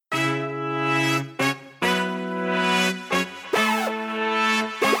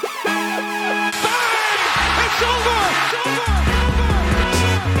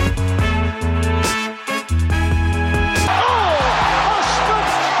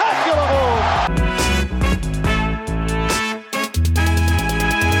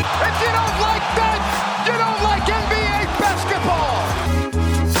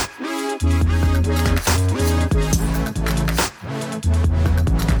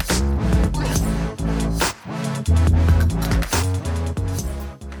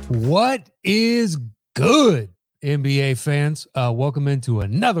What is good, NBA fans? Welcome into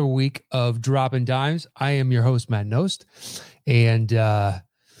another week of Dropping Dimes. I am your host, Matt Nost. And,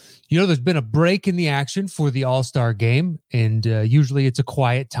 there's been a break in the action for the All-Star game. And usually it's a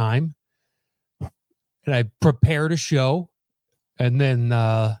quiet time. And I prepared a show. And then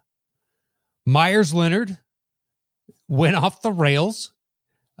Meyers Leonard went off the rails.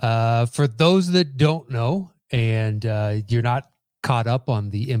 For those that don't know, and you're not caught up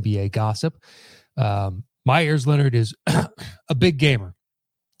on the NBA gossip, Meyers Leonard is a big gamer.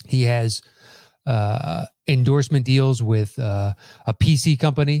 He has endorsement deals with a PC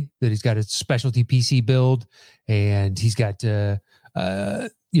company that he's got a specialty PC build, and he's got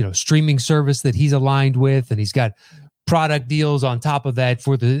streaming service that he's aligned with, and he's got product deals on top of that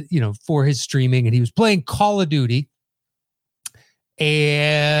for for his streaming. And he was playing Call of Duty,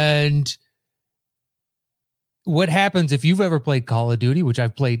 and what happens if you've ever played Call of Duty, which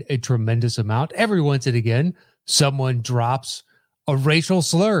I've played a tremendous amount, every once and again, someone drops a racial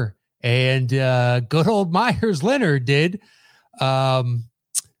slur, and good old Meyers Leonard did.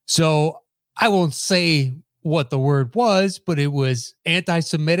 So I won't say what the word was, but it was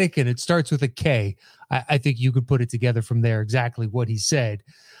anti-Semitic, and it starts with a K. I think you could put it together from there exactly what he said.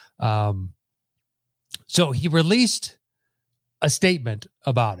 So he released a statement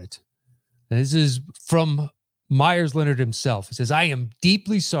about it. And this is from Meyers Leonard himself. He says, "I am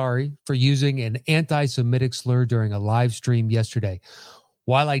deeply sorry for using an anti-Semitic slur during a live stream yesterday.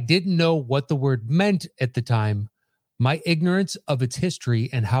 While I didn't know what the word meant at the time, my ignorance of its history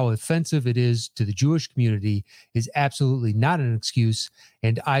and how offensive it is to the Jewish community is absolutely not an excuse,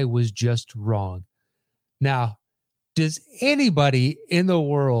 and I was just wrong." Now, does anybody in the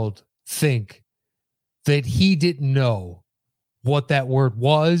world think that he didn't know what that word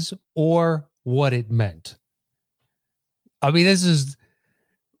was or what it meant? I mean, this is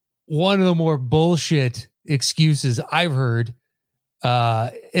one of the more bullshit excuses I've heard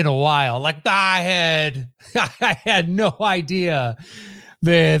in a while. Like, I had no idea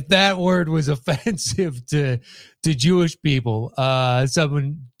that word was offensive to Jewish people.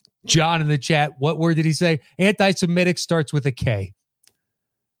 Someone, John in the chat, what word did he say? Anti-Semitic starts with a K.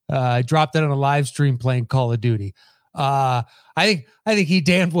 I dropped it on a live stream playing Call of Duty. I think he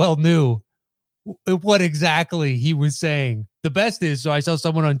damn well knew what exactly he was saying. The best is, so I saw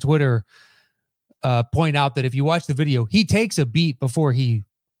someone on Twitter point out that if you watch the video, he takes a beat before he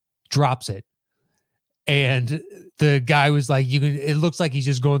drops it. And the guy was like, it looks like he's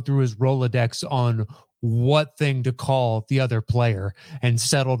just going through his Rolodex on what thing to call the other player and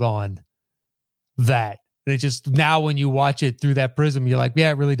settled on that. And it just, now when you watch it through that prism, you're like,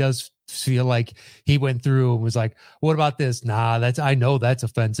 yeah, it really does feel like he went through and was like, what about this? Nah, I know that's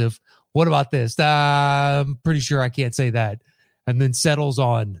offensive. What about this? I'm pretty sure I can't say that. And then settles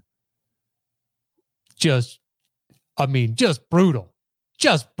on just brutal.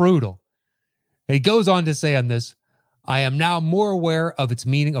 Just brutal. And he goes on to say on this, I am now more aware of its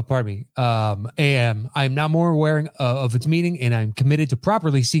meaning. I am now more aware of its meaning, and I'm committed to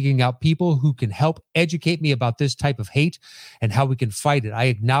properly seeking out people who can help educate me about this type of hate and how we can fight it. I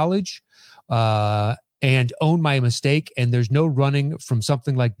acknowledge and own my mistake, and there's no running from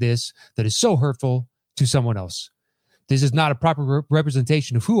something like this that is so hurtful to someone else. This is not a proper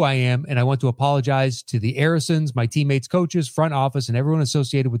representation of who I am, and I want to apologize to the Arisons, my teammates, coaches, front office, and everyone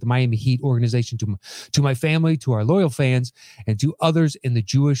associated with the Miami Heat organization, to my family, to our loyal fans, and to others in the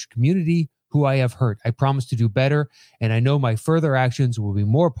Jewish community who I have hurt. I promise to do better, and I know my further actions will be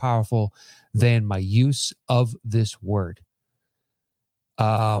more powerful than my use of this word.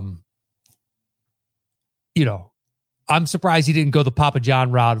 I'm surprised he didn't go the Papa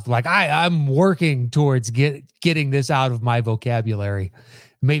John route of like, I'm working towards getting this out of my vocabulary.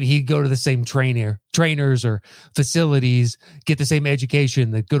 Maybe he'd go to the same trainers or facilities, get the same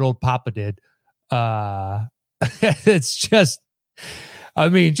education that good old Papa did. It's just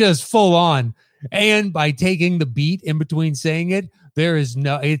full on. And by taking the beat in between saying it,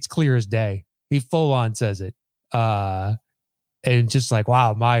 it's clear as day. He full on says it. And just like,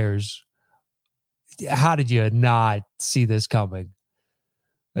 wow, Meyers, how did you not see this coming?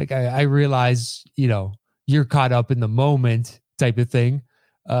 Like, I realize, you're caught up in the moment type of thing.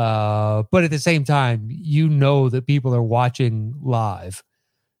 But at the same time, that people are watching live.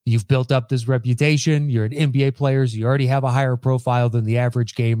 You've built up this reputation. You're an NBA player. So you already have a higher profile than the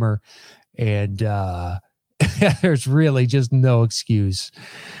average gamer. And there's really just no excuse.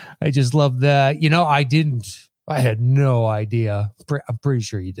 I just love that. I had no idea. I'm pretty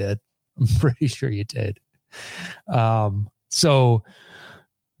sure you did. So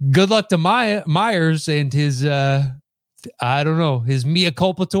good luck to Meyers and his I don't know, his mea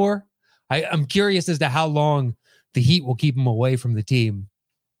culpa tour. I'm curious as to how long the Heat will keep him away from the team.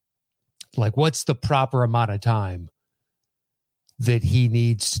 Like, what's the proper amount of time that he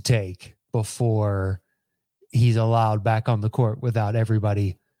needs to take before he's allowed back on the court without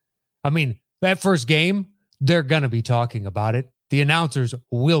everybody? I mean, that first game, they're going to be talking about it. The announcers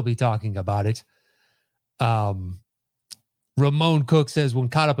will be talking about it. Ramon Cook says, when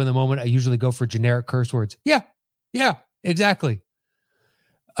caught up in the moment, I usually go for generic curse words. Yeah, exactly.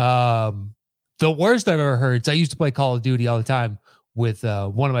 The worst I've ever heard is I used to play Call of Duty all the time with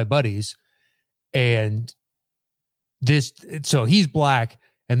one of my buddies. And so he's black,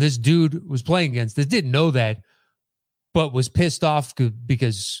 and this dude was playing against this, didn't know that, but was pissed off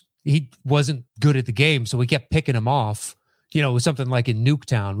because he wasn't good at the game. So we kept picking him off. It was something like in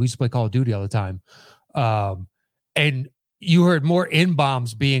Nuketown. We used to play Call of Duty all the time. And you heard more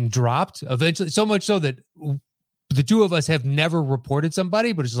N-bombs being dropped eventually, so much so that the two of us have never reported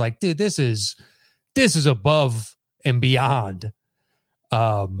somebody, but it's like, dude, this is above and beyond.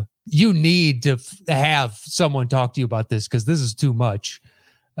 You need to have someone talk to you about this, because this is too much.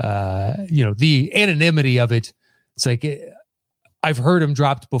 The anonymity of it. It's like, I've heard them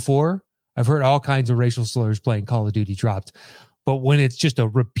dropped before. I've heard all kinds of racial slurs playing Call of Duty dropped, but when it's just a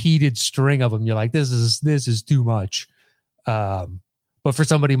repeated string of them, you're like, this is too much. But for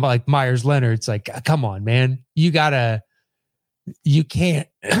somebody like Myers Leonard, it's like, come on, man, you can't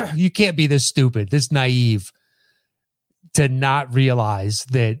be this stupid, this naive to not realize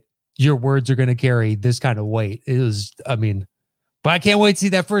that your words are going to carry this kind of weight. But I can't wait to see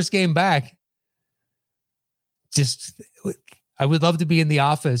that first game back. I would love to be in the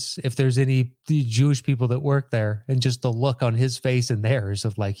office if there's any Jewish people that work there, and just the look on his face and theirs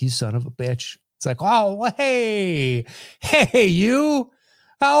of like, you son of a bitch. It's like, oh, hey, you,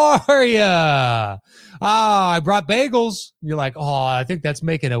 how are you? I brought bagels. You're like, oh, I think that's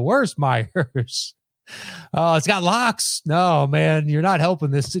making it worse, Myers. Oh, it's got locks. No, man, you're not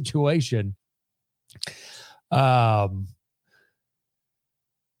helping this situation.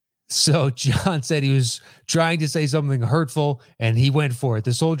 So John said he was trying to say something hurtful and he went for it.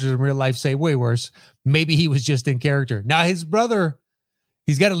 The soldiers in real life say way worse. Maybe he was just in character. Now his brother,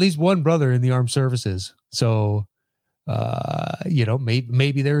 he's got at least one brother in the armed services. So,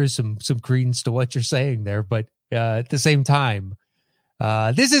 maybe there is some credence to what you're saying there, but at the same time,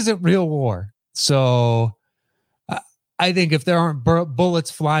 this isn't real war. So I think if there aren't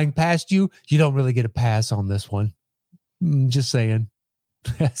bullets flying past you, you don't really get a pass on this one. Just saying.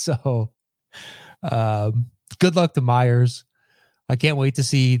 So, good luck to Myers. I can't wait to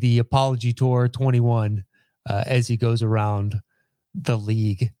see the Apology Tour 21 as he goes around the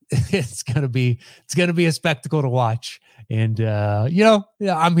league. It's gonna be a spectacle to watch, and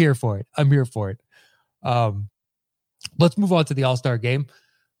I'm here for it. Let's move on to the All-Star game.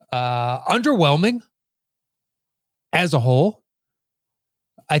 Underwhelming as a whole.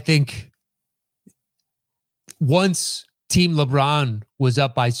 I think once Team LeBron was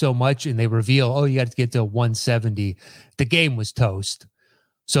up by so much and they reveal, you got to get to 170, the game was toast.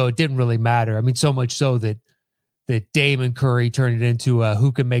 So it didn't really matter. I mean, so much so that Dame and Curry turned it into a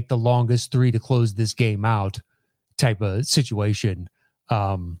who can make the longest three to close this game out type of situation.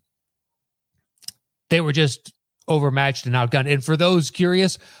 They were just overmatched and outgunned. And for those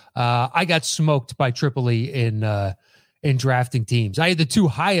curious, I got smoked by Tripoli in drafting teams. I had the two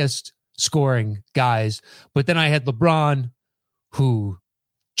highest scoring guys, but then I had LeBron, who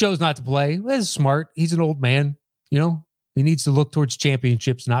chose not to play. That's smart. He's an old man, he needs to look towards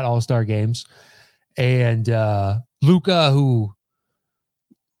championships, not all-star games. And Luka, who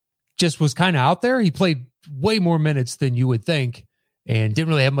just was kind of out there. He played way more minutes than you would think and didn't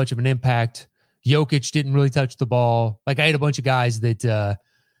really have much of an impact. Jokic didn't really touch the ball. Like, I had a bunch of guys that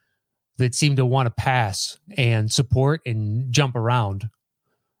seemed to want to pass and support and jump around.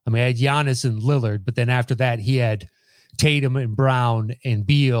 I mean, I had Giannis and Lillard, but then after that, he had Tatum and Brown and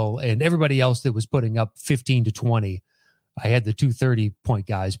Beal and everybody else that was putting up 15 to 20. I had the 230-point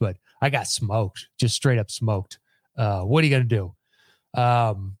guys, but I got smoked, just straight up smoked. What are you going to do?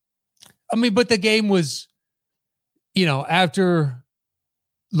 But the game was, after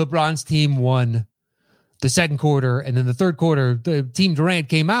LeBron's team won the second quarter and then the third quarter, the Team Durant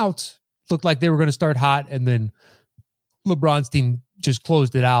came out, looked like they were going to start hot, and then LeBron's team just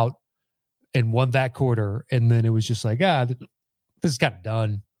closed it out and won that quarter. And then it was just like, this is kind of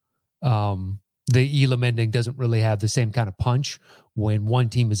done. The Elam ending doesn't really have the same kind of punch when one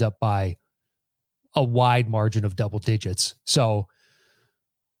team is up by a wide margin of double digits. So,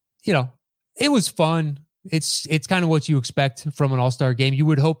 it was fun. It's kind of what you expect from an all-star game. You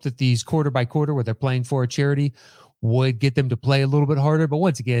would hope that these quarter by quarter, where they're playing for a charity, would get them to play a little bit harder. But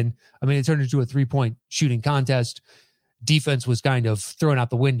once again, I mean, it turned into a 3-point shooting contest. Defense was kind of thrown out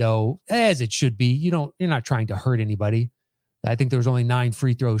the window, as it should be. You're not trying to hurt anybody. I think there was only 9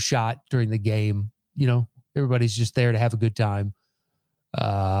 free throws shot during the game. Everybody's just there to have a good time.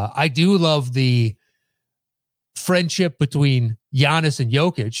 I do love the friendship between Giannis and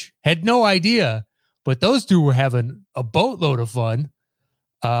Jokic. Had no idea, but those two were having a boatload of fun.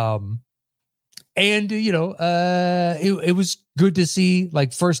 And it was good to see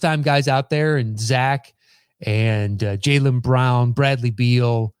like first time guys out there, and Zach and Jaylen Brown, Bradley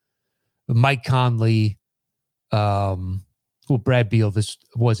Beal, Mike Conley. Brad Beal, this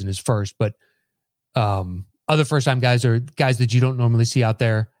wasn't his first, but other first time guys are guys that you don't normally see out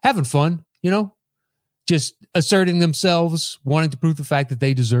there having fun, just asserting themselves, wanting to prove the fact that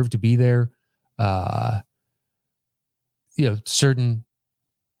they deserve to be there. Certain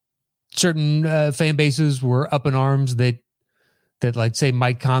fan bases were up in arms that like say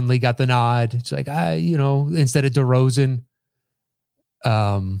Mike Conley got the nod. It's like, instead of DeRozan,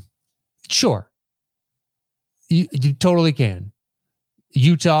 sure. You totally can.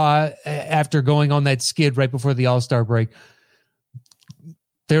 Utah, after going on that skid right before the All-Star break,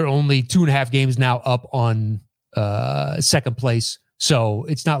 they're only 2.5 games now up on second place. So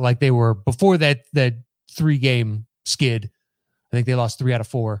it's not like they were before that 3-game skid. I think they lost 3 out of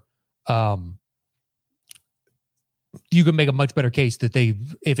 4. You can make a much better case that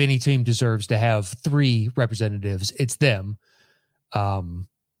if any team deserves to have 3 representatives, it's them.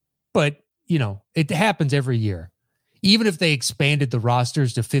 But it happens every year. Even if they expanded the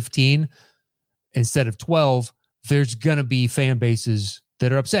rosters to 15 instead of 12, there's going to be fan bases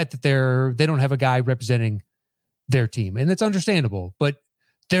that are upset that they don't have a guy representing their team. And that's understandable, but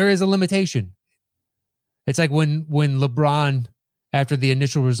there is a limitation. It's like when LeBron, after the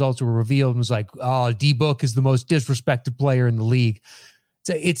initial results were revealed, was like, oh, D-Book is the most disrespected player in the league.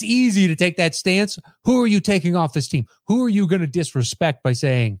 So it's easy to take that stance. Who are you taking off this team? Who are you going to disrespect by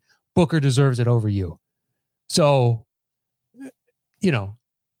saying Booker deserves it over you? So,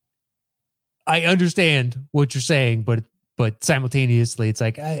 I understand what you're saying, but simultaneously, it's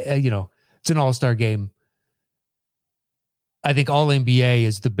like, it's an all-star game. I think all NBA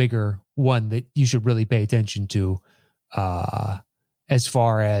is the bigger one that you should really pay attention to, as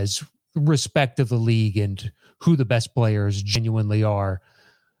far as respect of the league and who the best players genuinely are.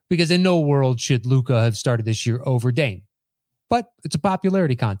 Because in no world should Luka have started this year over Dame. But it's a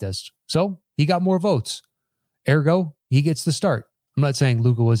popularity contest. So he got more votes. Ergo, he gets the start. I'm not saying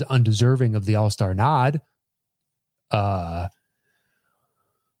Luka was undeserving of the All-Star nod. So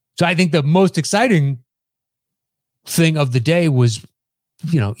I think the most exciting thing of the day was,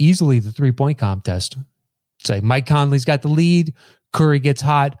 easily the 3-point contest. It's like Mike Conley's got the lead. Curry gets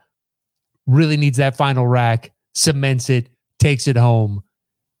hot, really needs that final rack, cements it, takes it home.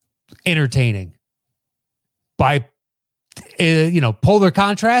 Entertaining. By, polar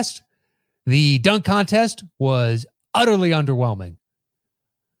contrast, the dunk contest was utterly underwhelming.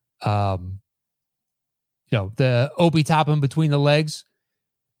 The Obi Toppin between the legs,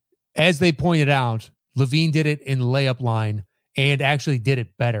 as they pointed out, Levine did it in the layup line and actually did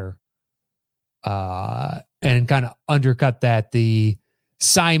it better. And kind of undercut that. The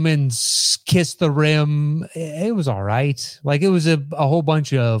Simons kissed the rim. It was all right. Like, it was a whole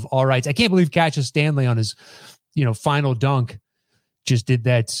bunch of all rights. I can't believe Cassius Stanley on his, final dunk just did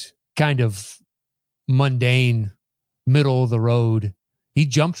that kind of mundane, middle of the road. He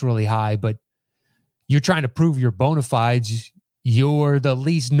jumped really high, but you're trying to prove your bona fides. You're the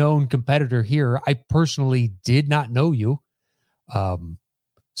least known competitor here. I personally did not know you. So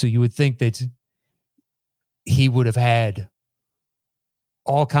you would think that he would have had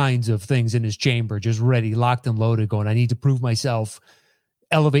all kinds of things in his chamber, just ready, locked and loaded, going, I need to prove myself,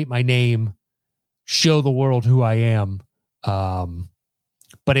 elevate my name, show the world who I am.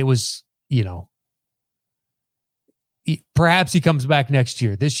 But it was, perhaps he comes back next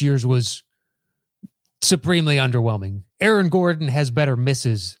year. This year's was supremely underwhelming. Aaron Gordon has better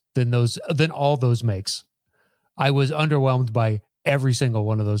misses than all those makes. I was underwhelmed by every single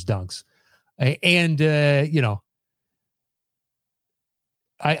one of those dunks. And,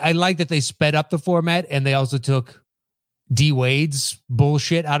 I like that they sped up the format, and they also took D Wade's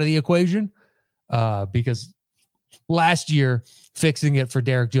bullshit out of the equation, because last year fixing it for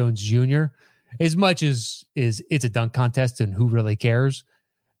Derrick Jones Jr., as much as it's a dunk contest and who really cares,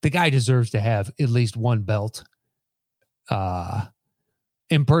 the guy deserves to have at least one belt.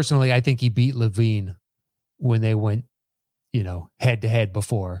 And personally, I think he beat Levine when they went, head to head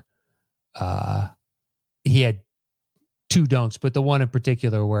before. He had two dunks, but the one in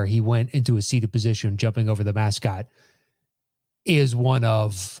particular where he went into a seated position, jumping over the mascot, is one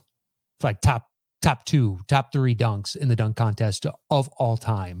of like top three dunks in the dunk contest of all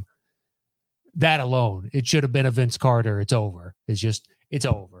time. That alone, it should have been a Vince Carter. It's over. It's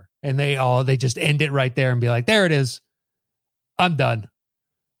over. And they just end it right there and be like, there it is. I'm done.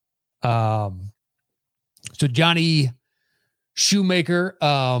 So Johnny Shoemaker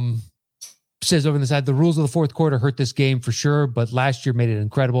says over on the side, the rules of the fourth quarter hurt this game for sure, but last year made it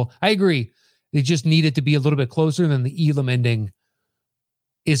incredible. I agree. They just needed to be a little bit closer than the Elam ending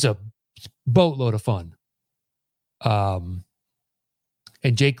is a boatload of fun. And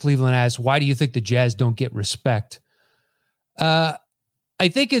Jake Cleveland asks, why do you think the Jazz don't get respect? I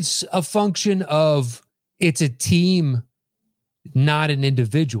think it's a function of it's a team, not an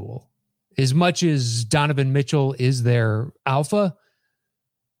individual. As much as Donovan Mitchell is their alpha,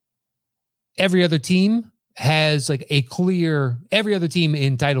 every other team has like every other team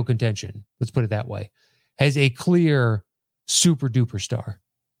in title contention, let's put it that way, has a clear super duper star.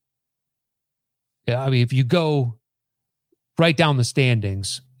 Yeah, I mean, if you go right down the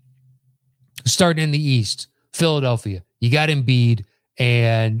standings, starting in the East, Philadelphia, you got Embiid,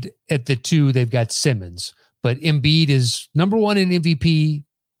 and at the 2, they've got Simmons. But Embiid is number 1 in MVP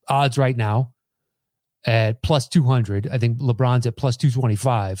odds right now at plus 200. I think LeBron's at plus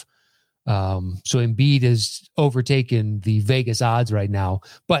 225. So Embiid has overtaken the Vegas odds right now,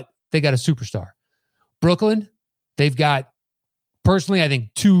 but they got a superstar. Brooklyn, they've got, personally, I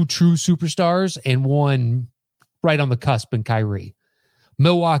think 2 true superstars and one right on the cusp in Kyrie.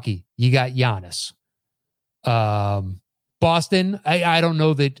 Milwaukee, you got Giannis. Boston, I don't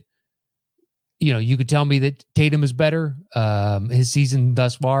know that, you could tell me that Tatum is better. His season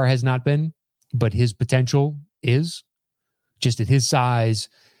thus far has not been, but his potential is just at his size,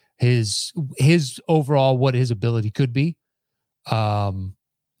 his overall, what his ability could be. And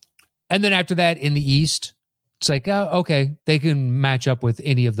then after that in the East, it's like, okay, they can match up with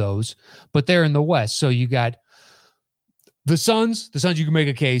any of those, but they're in the West. So you got the Suns, you can make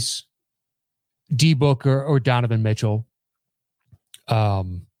a case, D Book or Donovan Mitchell.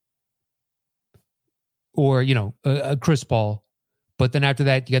 Or Chris Paul. But then after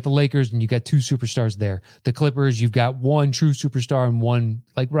that, you got the Lakers and you got 2 superstars there. The Clippers, you've got 1 true superstar and 1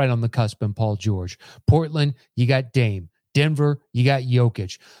 like right on the cusp in Paul George. Portland, you got Dame. Denver, you got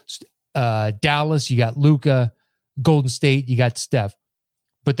Jokic. Dallas, you got Luka. Golden State, you got Steph.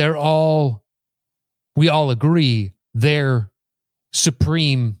 But we all agree they're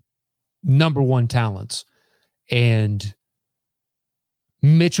supreme number 1 talents. And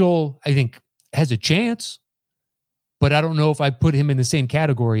Mitchell, I think, has a chance, but I don't know if I put him in the same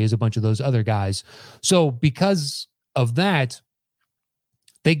category as a bunch of those other guys. So because of that,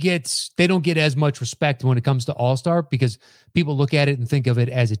 they don't get as much respect when it comes to All-Star because people look at it and think of it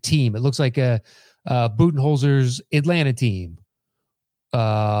as a team. It looks like a Budenholzer's Atlanta team,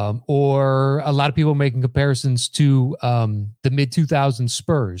 or a lot of people making comparisons to the mid-2000s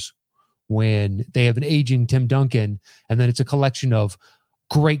Spurs when they have an aging Tim Duncan, and then it's a collection of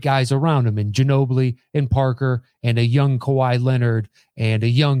great guys around him, and Ginobili and Parker and a young Kawhi Leonard and a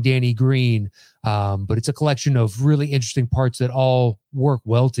young Danny Green. But it's a collection of really interesting parts that all work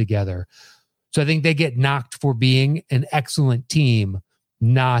well together. So I think they get knocked for being an excellent team,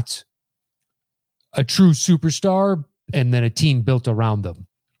 not a true superstar and then a team built around them.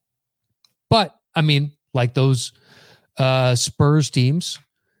 But I mean, like those Spurs teams,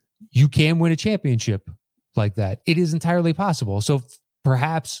 you can win a championship like that. It is entirely possible. So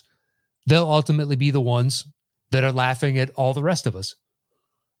perhaps they'll ultimately be the ones that are laughing at all the rest of us.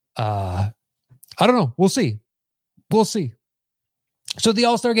 I don't know. We'll see. So the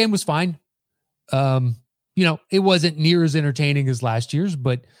All-Star game was fine. It wasn't near as entertaining as last year's,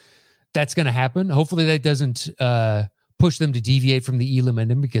 but that's going to happen. Hopefully that doesn't push them to deviate from the Elam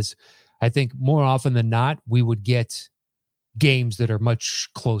ending, because I think more often than not, we would get games that are much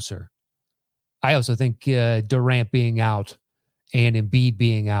closer. I also think Durant being out and Embiid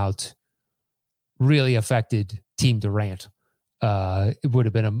being out really affected Team Durant. It would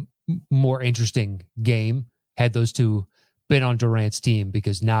have been a more interesting game had those two been on Durant's team,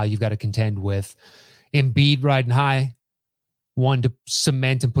 because now you've got to contend with Embiid riding high, one to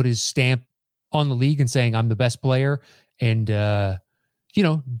cement and put his stamp on the league and saying, I'm the best player. And,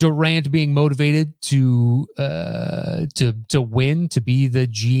 Durant being motivated to win, to be the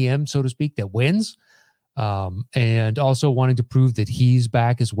GM, so to speak, that wins. And also wanting to prove that he's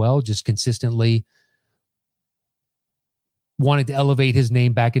back as well, just consistently wanting to elevate his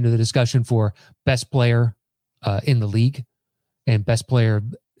name back into the discussion for best player in the league, and best player,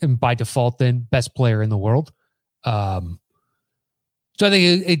 and by default then best player in the world. So I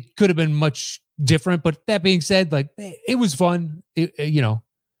think it could have been much different. But that being said, like, it was fun.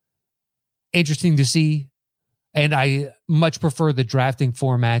 Interesting to see. And I much prefer the drafting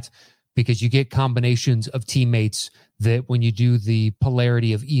format because you get combinations of teammates that when you do the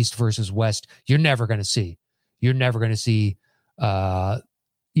polarity of East versus West, you're never going to see. You're never going to see,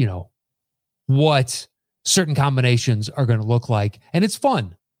 what certain combinations are going to look like. And it's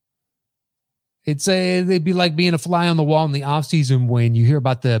fun. They'd be like being a fly on the wall in the offseason when you hear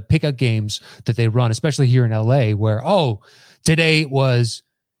about the pickup games that they run, especially here in LA, where, today was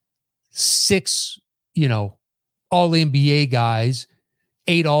 6, all NBA guys,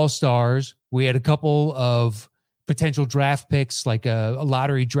 8 all-stars. We had a couple of potential draft picks, like a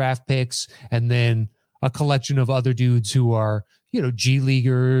lottery draft picks, and then a collection of other dudes who are, G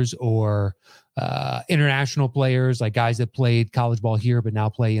leaguers or international players, like guys that played college ball here but now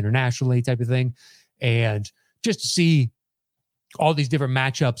play internationally, type of thing. And just to see all these different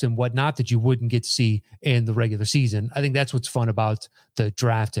matchups and whatnot that you wouldn't get to see in the regular season. I think that's what's fun about the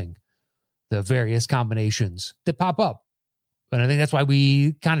drafting, the various combinations that pop up. And I think that's why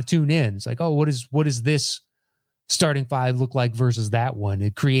we kind of tune in. It's like, what is this starting 5 look like versus that one?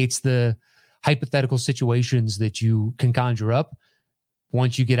 It creates the hypothetical situations that you can conjure up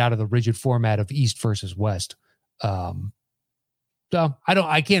once you get out of the rigid format of East versus West. So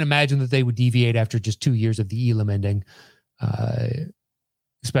I can't imagine that they would deviate after just 2 years of the Elam ending,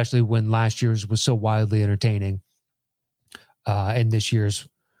 especially when last year's was so wildly entertaining. And this year's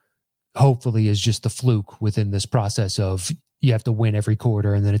hopefully is just the fluke within this process of you have to win every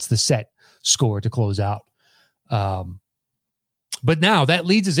quarter and then it's the set score to close out. But now that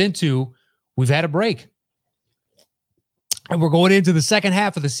leads us into, we've had a break and we're going into the second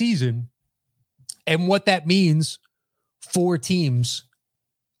half of the season and what that means for teams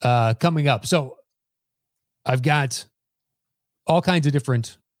coming up. So I've got all kinds of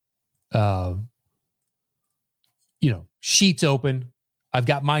different, sheets open. I've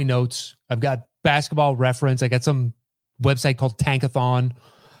got my notes. I've got Basketball Reference. I got some website called Tankathon,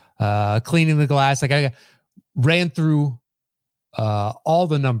 Cleaning the Glass. Like I ran through all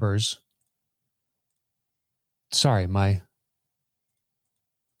the numbers. Sorry, my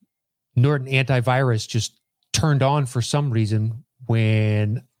Norton antivirus just turned on for some reason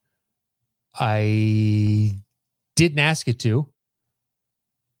when I didn't ask it to.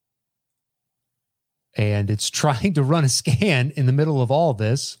 And it's trying to run a scan in the middle of all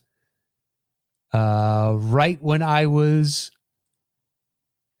this. Right when I was...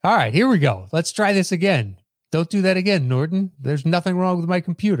 All right, here we go. Let's try this again. Don't do that again, Norton. There's nothing wrong with my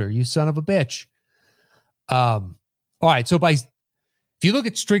computer, you son of a bitch. All right, so if you look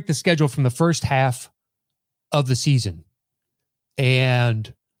at strength of schedule from the first half of the season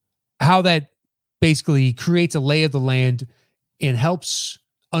and how that basically creates a lay of the land and helps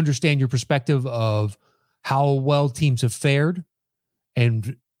understand your perspective of how well teams have fared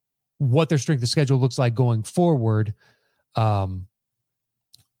and what their strength of schedule looks like going forward. So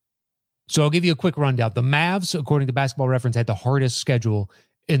I'll give you a quick rundown. The Mavs, according to Basketball Reference, had the hardest schedule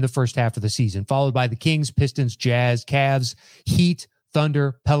in the first half of the season, followed by the Kings, Pistons, Jazz, Cavs, Heat,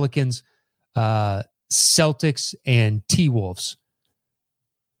 Thunder, Pelicans, Celtics, and T-Wolves.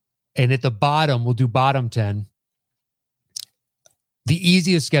 And at the bottom, we'll do bottom 10. The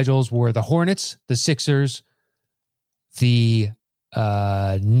easiest schedules were the Hornets, the Sixers, the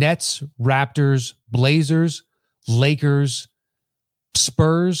Nets, Raptors, Blazers, Lakers,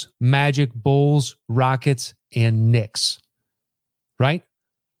 Spurs, Magic, Bulls, Rockets, and Knicks. Right?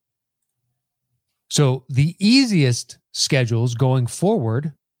 So the easiest schedules going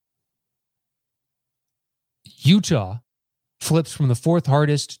forward, Utah flips from the fourth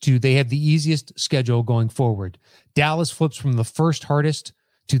hardest to they have the easiest schedule going forward. Dallas flips from the first hardest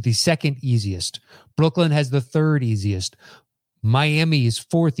to the second easiest. Brooklyn has the third easiest. Miami is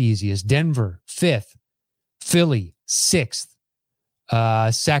fourth easiest. Denver, fifth. Philly, sixth.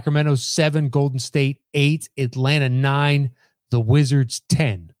 Sacramento, 7. Golden State, 8. Atlanta, 9. The Wizards,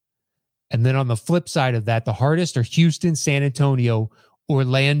 10. And then on the flip side of that, the hardest are Houston, San Antonio,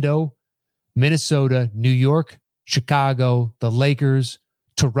 Orlando, Minnesota, New York, Chicago, the Lakers,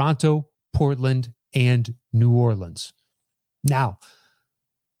 Toronto, Portland, and New Orleans. Now,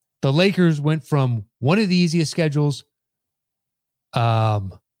 the Lakers went from one of the easiest schedules to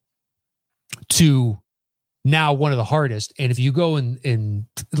now one of the hardest. And if you go in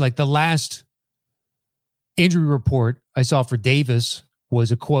like the last injury report I saw for Davis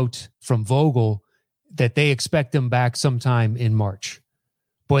was a quote from Vogel that they expect him back sometime in March.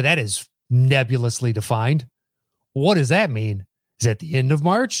 Boy, that is nebulously defined. What does that mean? Is that the end of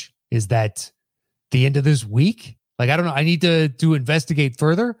March? Is that the end of this week? Like, I don't know. I need to investigate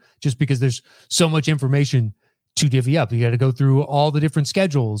further just because there's so much information to divvy up. You got to go through all the different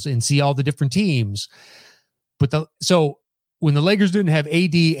schedules and see all the different teams. But so when the Lakers didn't have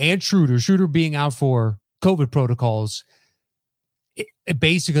AD and Schroeder being out for COVID protocols, it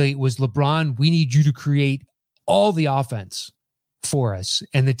basically was LeBron, we need you to create all the offense for us.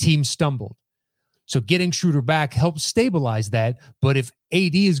 And the team stumbled. So getting Schroeder back helps stabilize that. But if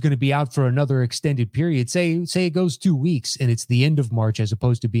AD is going to be out for another extended period, say it goes 2 weeks and it's the end of March as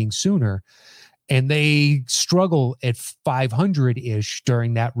opposed to being sooner, and they struggle at 500-ish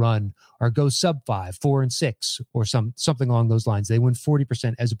during that run or go sub 5, 4-6, or something along those lines, they win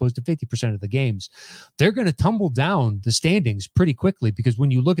 40% as opposed to 50% of the games, they're going to tumble down the standings pretty quickly, because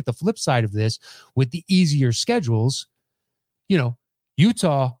when you look at the flip side of this with the easier schedules,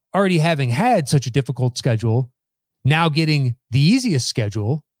 Utah already having had such a difficult schedule, now getting the easiest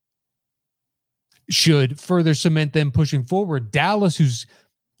schedule should further cement them pushing forward. Dallas, who's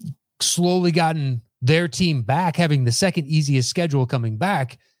slowly gotten their team back, having the second easiest schedule coming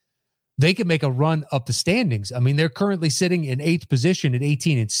back, they can make a run up the standings. I mean, they're currently sitting in 8th position at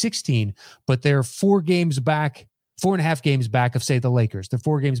 18-16, but they're 4.5 games back of, say, the Lakers. They're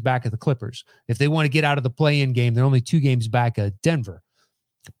 4 games back of the Clippers. If they want to get out of the play-in game, they're only 2 games back of Denver.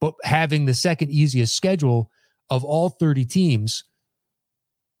 But having the second easiest schedule of all 30 teams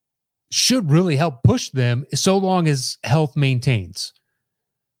should really help push them, so long as health maintains.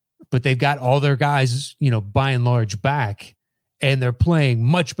 But they've got all their guys, by and large back, and they're playing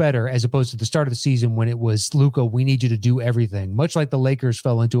much better as opposed to the start of the season when it was, Luka, we need you to do everything. Much like the Lakers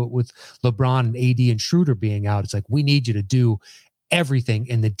fell into it with LeBron and AD and Schroeder being out. It's like, we need you to do everything,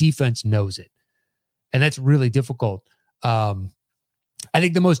 and the defense knows it. And that's really difficult. I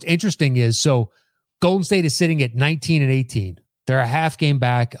think the most interesting is, so Golden State is sitting at 19-18. They're a half game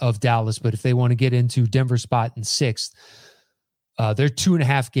back of Dallas, but if they want to get into Denver's spot in 6th, they're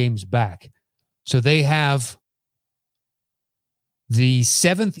 2.5 games back. So they have the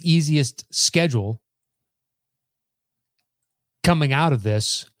 7th easiest schedule coming out of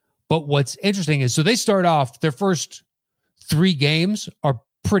this. But what's interesting is, so they start off, their first 3 games are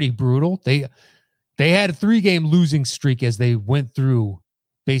pretty brutal. They had a 3-game losing streak as they went through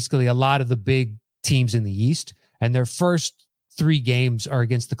basically a lot of the big teams in the East. And their first 3 games are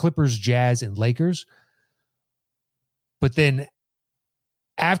against the Clippers, Jazz, and Lakers. But then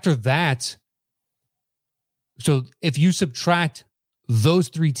after that, so if you subtract those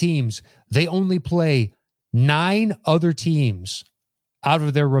 3 teams, they only play 9 other teams out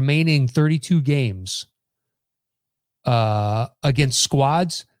of their remaining 32 games against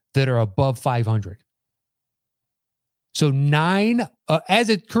squads that are above 500. So 9, as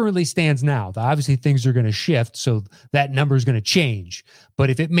it currently stands now, obviously things are going to shift, so that number is going to change. But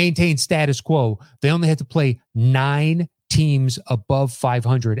if it maintains status quo, they only have to play 9 teams above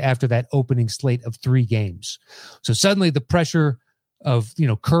 500 after that opening slate of 3 games. So suddenly the pressure of,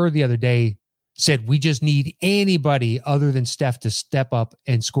 Kerr the other day said, we just need anybody other than Steph to step up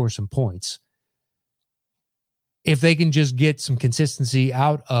and score some points. If they can just get some consistency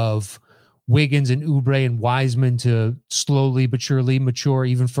out of Wiggins and Oubre and Wiseman to slowly but surely mature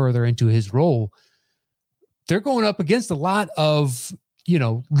even further into his role, they're going up against a lot of,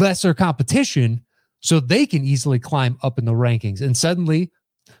 lesser competition, so they can easily climb up in the rankings. And suddenly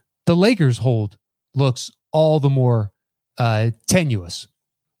the Lakers hold looks all the more tenuous.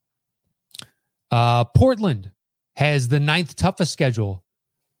 Portland has the 9th toughest schedule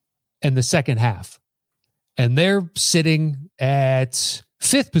in the second half, and they're sitting at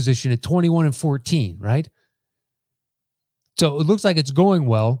 5th position at 21-14, right? So it looks like it's going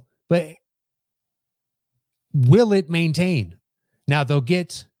well, but will it maintain? Now they'll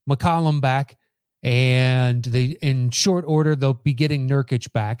get McCollum back, and in short order, they'll be getting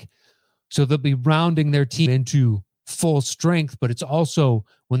Nurkic back. So they'll be rounding their team into full strength, but it's also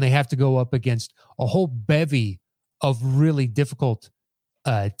when they have to go up against a whole bevy of really difficult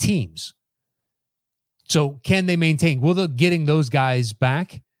teams. So can they maintain? Will the getting those guys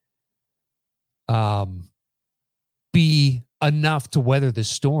back be enough to weather the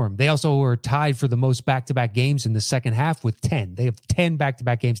storm? They also are tied for the most back-to-back games in the second half with 10. They have 10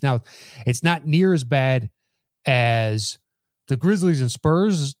 back-to-back games. Now, it's not near as bad as the Grizzlies and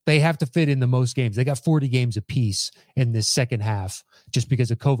Spurs. They have to fit in the most games. They got 40 games apiece in this second half just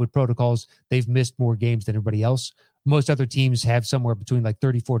because of COVID protocols. They've missed more games than everybody else. Most other teams have somewhere between like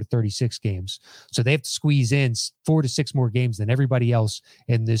 34 to 36 games. So they have to squeeze in 4 to 6 more games than everybody else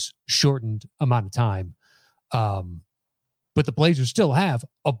in this shortened amount of time. But the Blazers still have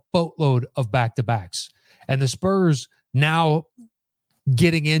a boatload of back-to-backs. And the Spurs now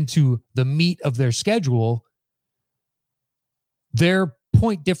getting into the meat of their schedule, their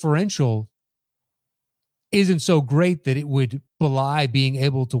point differential isn't so great that it would belie being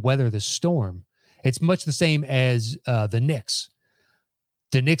able to weather the storm. It's much the same as the Knicks.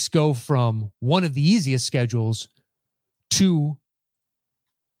 The Knicks go from one of the easiest schedules to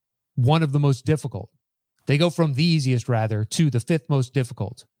one of the most difficult. They go from the easiest, rather, to the fifth most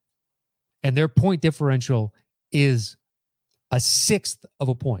difficult. And their point differential is a sixth of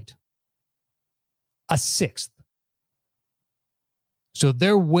a point. A sixth. So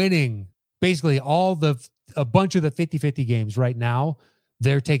they're winning basically a bunch of the 50-50 games right now.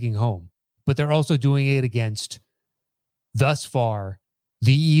 They're taking home. But they're also doing it against, thus far,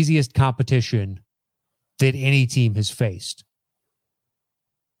 the easiest competition that any team has faced.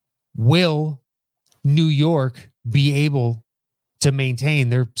 Will New York be able to maintain?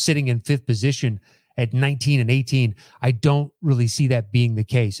 They're sitting in fifth position at 19-18. I don't really see that being the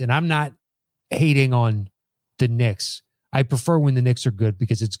case. And I'm not hating on the Knicks. I prefer when the Knicks are good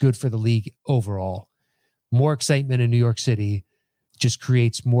because it's good for the league overall. More excitement in New York City just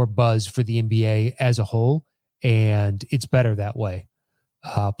creates more buzz for the NBA as a whole, and it's better that way.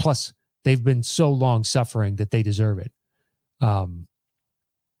 Plus, they've been so long suffering that they deserve it.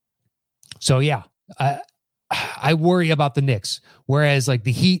 So yeah, I worry about the Knicks. Whereas like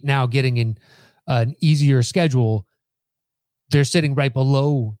the Heat now getting in an easier schedule, they're sitting right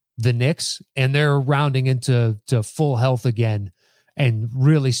below the Knicks, and they're rounding into full health again and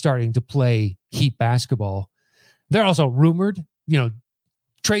really starting to play Heat basketball. They're also rumored,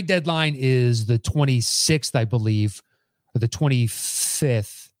 trade deadline is the 26th, I believe, or the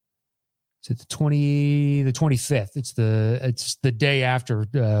 25th. Is it the 25th? It's the day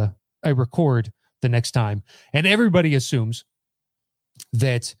after I record the next time. And everybody assumes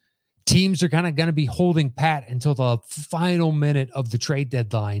that teams are kind of going to be holding pat until the final minute of the trade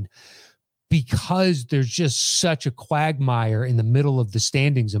deadline because there's just such a quagmire in the middle of the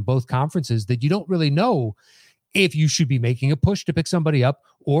standings in both conferences that you don't really know if you should be making a push to pick somebody up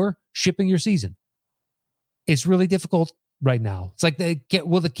or shipping your season. It's really difficult right now. It's like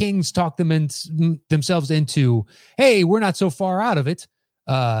the Kings talk themselves into, hey, we're not so far out of it.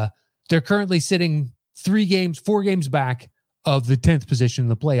 They're currently sitting 4 games back of the 10th position in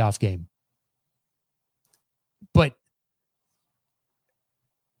the playoff game. But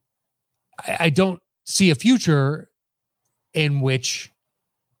I don't see a future in which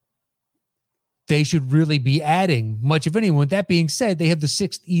they should really be adding much of anyone. With that being said, they have the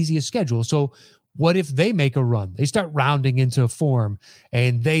 6th easiest schedule. So what if they make a run? They start rounding into form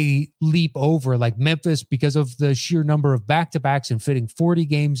and they leap over like Memphis because of the sheer number of back-to-backs and fitting 40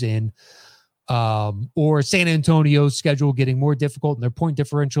 games in, or San Antonio's schedule getting more difficult and their point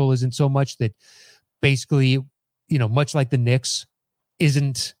differential isn't so much that basically, much like the Knicks,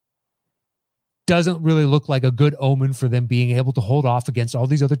 doesn't really look like a good omen for them being able to hold off against all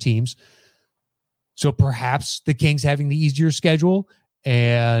these other teams. So perhaps the Kings having the easier schedule,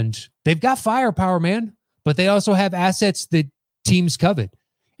 and they've got firepower, man, but they also have assets that teams covet.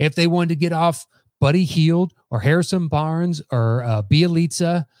 If they wanted to get off Buddy Hield or Harrison Barnes or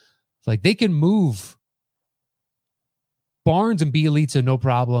Bjelica, like they can move Barnes and Bjelica, no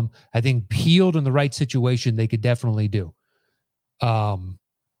problem. I think Hield in the right situation, they could definitely do.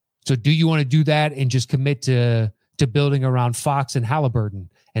 So do you want to do that and just commit to building around Fox and Halliburton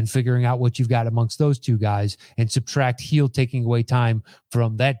and figuring out what you've got amongst those two guys and subtract Hield taking away time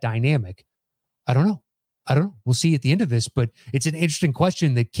from that dynamic? I don't know. We'll see at the end of this, but it's an interesting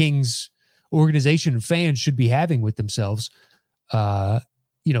question that Kings organization and fans should be having with themselves,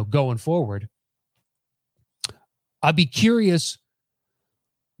 going forward. I'd be curious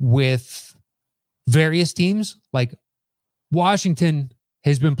with various teams. Like Washington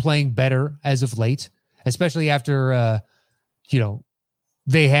has been playing better as of late, especially after,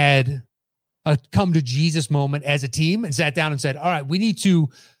 they had a come to Jesus moment as a team and sat down and said, all right, we need to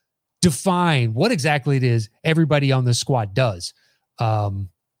define what exactly it is everybody on this squad does. And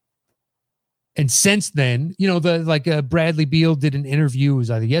since then, Bradley Beal did an interview, it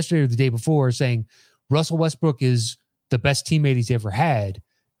was either yesterday or the day before, saying Russell Westbrook is the best teammate he's ever had.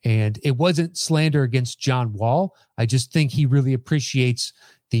 And it wasn't slander against John Wall. I just think he really appreciates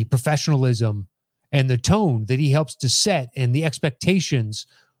the professionalism and the tone that he helps to set and the expectations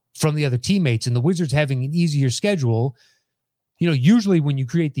from the other teammates. And the Wizards having an easier schedule, usually when you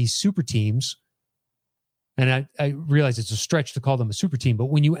create these super teams, and I realize it's a stretch to call them a super team, but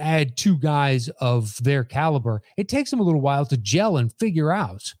when you add 2 guys of their caliber, it takes them a little while to gel and figure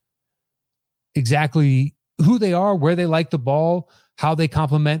out exactly who they are, where they like the ball, how they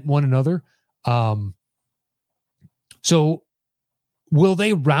complement one another. So will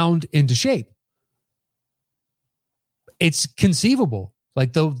they round into shape? It's conceivable.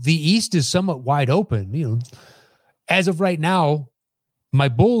 Like the East is somewhat wide open. You know, as of right now, my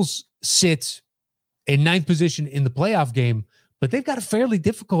Bulls sit in ninth position in the playoff game, but they've got a fairly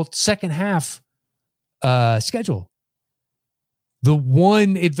difficult second half schedule. The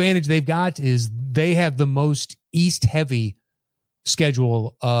one advantage they've got is they have the most East heavy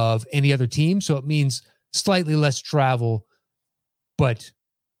schedule of any other team. So it means slightly less travel, but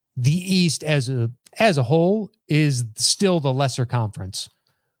the East as a whole is still the lesser conference.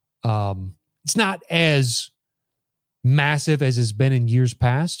 It's not as massive as it's been in years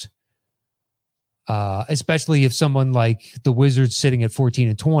past, especially if someone like the Wizards sitting at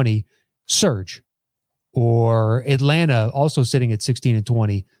 14-20 surge, or Atlanta also sitting at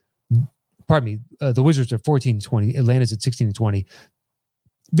 16-20. Pardon me, the Wizards are 14-20. Atlanta's at 16-20.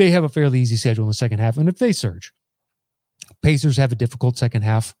 They have a fairly easy schedule in the second half, and if they surge, Pacers have a difficult second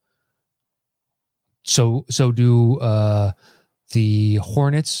half. So do the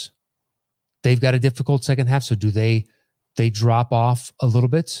Hornets. They've got a difficult second half. So do they drop off a little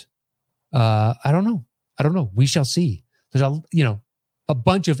bit? I don't know. We shall see. There's a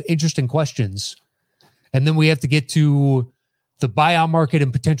bunch of interesting questions. And then we have to get to the buyout market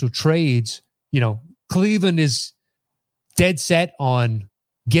and potential trades. You know, Cleveland is dead set on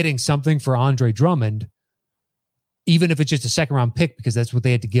getting something for Andre Drummond, even if it's just a second round pick, because that's what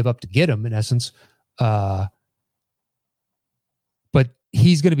they had to give up to get him in essence. But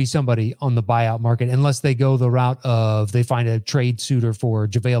he's going to be somebody on the buyout market unless they go the route of they find a trade suitor for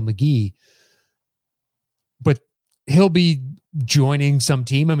JaVale McGee. But he'll be joining some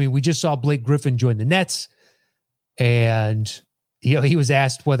team. I mean, we just saw Blake Griffin join the Nets, and he was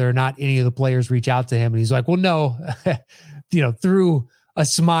asked whether or not any of the players reach out to him, and he's like, "Well, no." Through a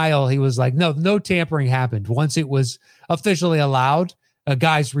smile, he was like, "No tampering happened. Once it was officially allowed,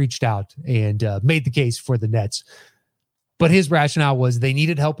 guys reached out and made the case for the Nets." But his rationale was they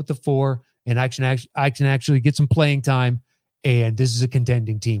needed help with the four, and I can actually get some playing time, and this is a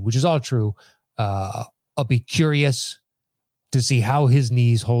contending team, which is all true. I'll be curious to see how his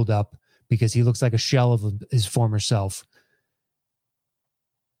knees hold up, because he looks like a shell of his former self.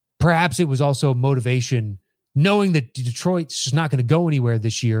 Perhaps it was also motivation, knowing that Detroit's just not going to go anywhere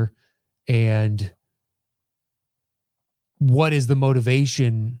this year. And what is the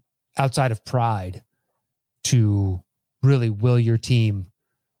motivation outside of pride to really will your team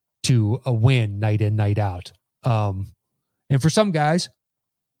to a win night in, night out? And for some guys,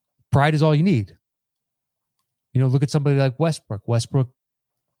 pride is all you need. Look at somebody like Westbrook. Westbrook,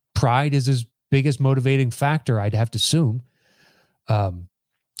 pride is his biggest motivating factor, I'd have to assume.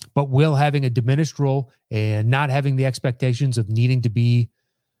 But Will having a diminished role and not having the expectations of needing to be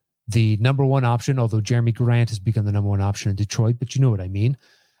the number one option, although Jeremy Grant has become the number one option in Detroit, but you know what I mean.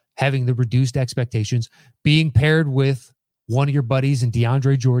 Having the reduced expectations, being paired with one of your buddies and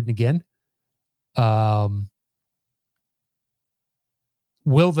DeAndre Jordan again.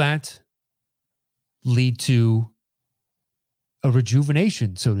 Will that lead to a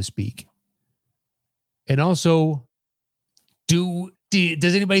rejuvenation, so to speak? And also,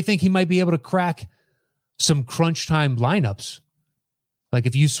 does anybody think he might be able to crack some crunch time lineups? Like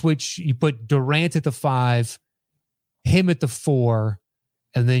if you put Durant at the 5, him at the 4,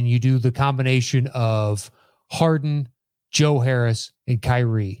 and then you do the combination of Harden, Joe Harris, and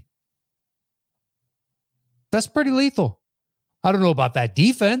Kyrie. That's pretty lethal. I don't know about that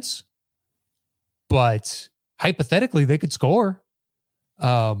defense, but hypothetically they could score.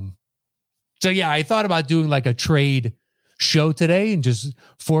 So yeah, I thought about doing like a trade show today and just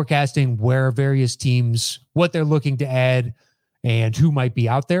forecasting where various teams, what they're looking to add and who might be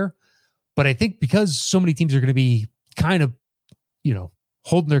out there. But I think because so many teams are going to be kind of,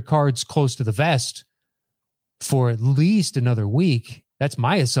 holding their cards close to the vest for at least another week, that's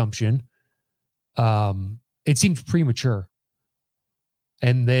my assumption. It seems premature.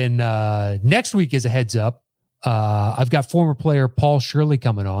 And then next week, as a heads up, I've got former player Paul Shirley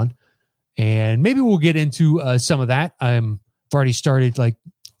coming on, and maybe we'll get into some of that. I've already started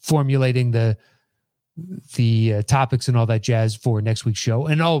formulating the topics and all that jazz for next week's show.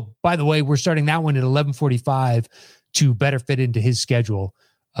 And by the way, we're starting that one at 11:45 to better fit into his schedule,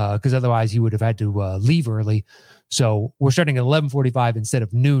 because otherwise he would have had to leave early. So we're starting at 11:45 instead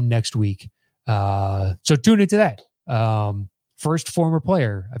of noon next week. So tune into that. First former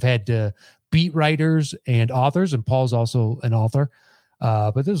player. I've had beat writers and authors, and Paul's also an author.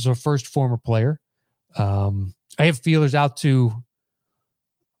 But this is our first former player. I have feelers out to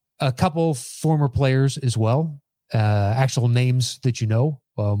a couple former players as well. Actual names that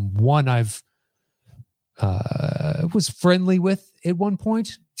one I've was friendly with at one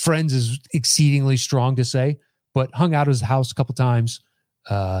point. Friends is exceedingly strong to say, but hung out at his house a couple times.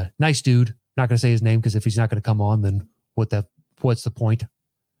 Nice dude. Not going to say his name because if he's not going to come on, then what's the point?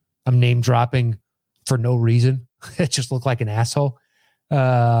 I'm name dropping for no reason. It just looked like an asshole.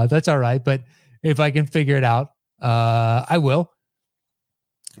 That's all right. But if I can figure it out, I will.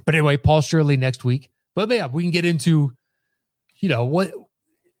 But anyway, Paul Shirley next week. But yeah, we can get into,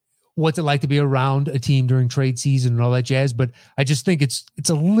 what's it like to be around a team during trade season and all that jazz. But I just think it's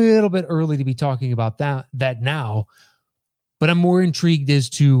a little bit early to be talking about that now. But I'm more intrigued as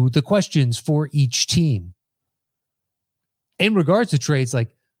to the questions for each team. In regards to trades,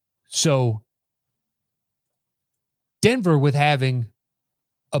 so Denver with having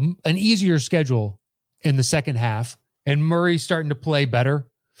an easier schedule in the second half and Murray starting to play better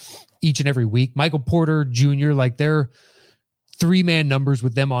each and every week. Michael Porter Jr., their 3-man numbers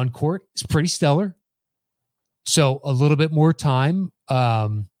with them on court is pretty stellar. So a little bit more time.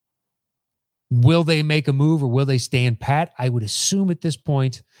 Will they make a move or will they stand pat? I would assume at this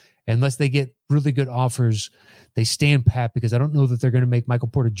point, unless they get really good offers, they stand pat because I don't know that they're going to make Michael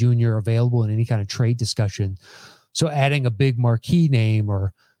Porter Jr. available in any kind of trade discussion. So adding a big marquee name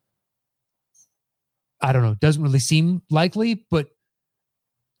or I don't know, doesn't really seem likely, but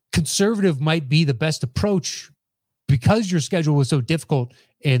conservative might be the best approach because your schedule was so difficult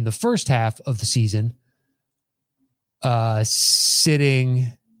in the first half of the season.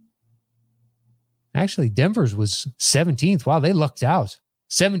 Actually, Denver's was 17th. Wow, they lucked out.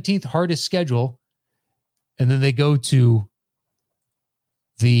 17th hardest schedule. And then they go to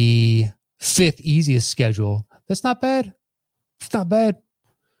the 5th easiest schedule. That's not bad. It's not bad.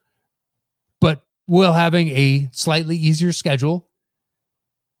 But will having a slightly easier schedule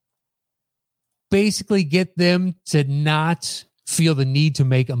basically get them to not feel the need to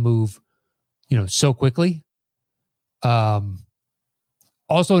make a move, so quickly.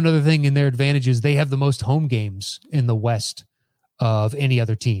 Also, another thing in their advantage is they have the most home games in the West of any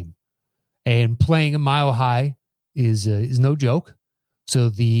other team. And playing a Mile High is no joke. So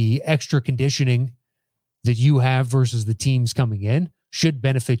the extra conditioning that you have versus the teams coming in should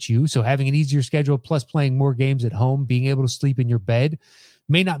benefit you. So having an easier schedule plus playing more games at home, being able to sleep in your bed,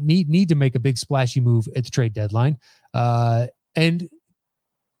 may not need to make a big splashy move at the trade deadline. And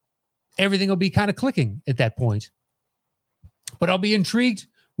everything will be kind of clicking at that point. But I'll be intrigued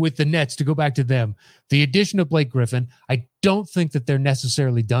with the Nets, to go back to them. The addition of Blake Griffin, I don't think that they're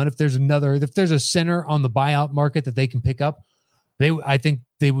necessarily done. If there's a center on the buyout market that they can pick up, I think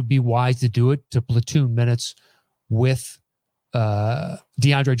they would be wise to do it, to platoon minutes with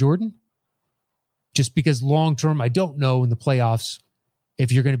DeAndre Jordan. Just because long-term, I don't know in the playoffs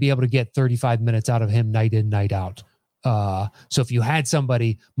if you're going to be able to get 35 minutes out of him night in, night out. So if you had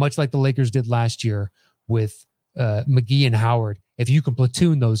somebody, much like the Lakers did last year with McGee and Howard, if you can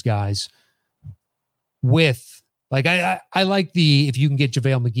platoon those guys with, I like if you can get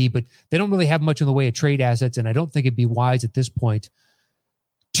JaVale McGee, but they don't really have much in the way of trade assets, and I don't think it'd be wise at this point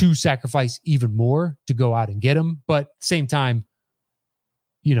to sacrifice even more to go out and get him. But at the same time,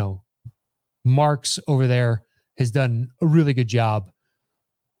 Marks over there has done a really good job.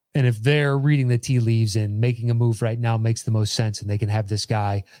 And if they're reading the tea leaves and making a move right now makes the most sense, and they can have this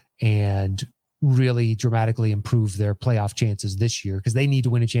guy and really dramatically improve their playoff chances this year, because they need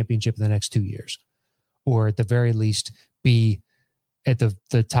to win a championship in the next 2 years, or at the very least be at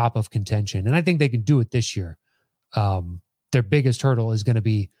the top of contention. And I think they can do it this year. Their biggest hurdle is going to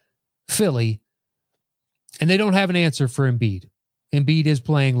be Philly, and they don't have an answer for Embiid. Embiid is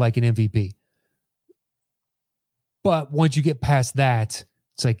playing like an MVP. But once you get past that,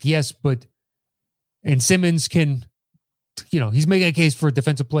 it's yes, but, and Simmons can, he's making a case for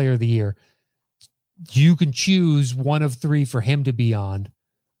Defensive Player of the Year. You can choose one of 3 for him to be on,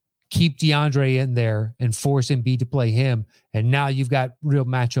 keep DeAndre in there and force Embiid to play him. And now you've got real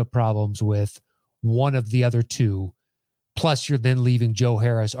matchup problems with one of the other 2. Plus you're then leaving Joe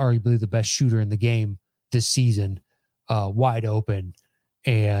Harris, arguably the best shooter in the game this season, wide open.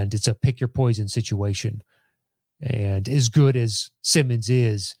 And it's a pick your poison situation. And as good as Simmons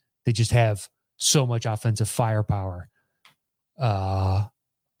is, they just have so much offensive firepower.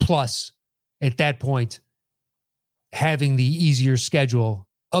 Plus, at that point, having the easier schedule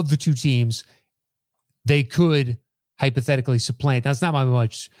of the 2 teams, they could hypothetically supplant. That's not by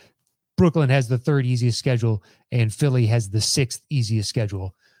much. Brooklyn has the 3rd easiest schedule, and Philly has the 6th easiest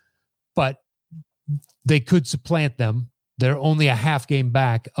schedule. But they could supplant them. They're only a half game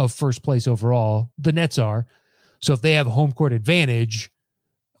back of first place overall. The Nets are. So if they have home court advantage,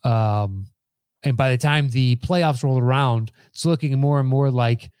 and by the time the playoffs roll around, it's looking more and more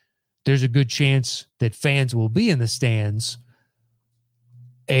like there's a good chance that fans will be in the stands.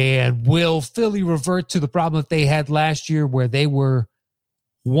 And will Philly revert to the problem that they had last year where they were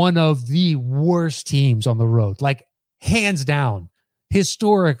one of the worst teams on the road? Like, hands down,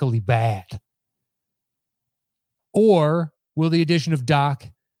 historically bad. Or will the addition of Doc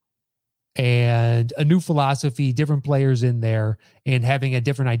and a new philosophy, different players in there, and having a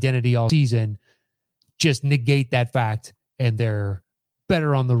different identity all season just negate that fact and they're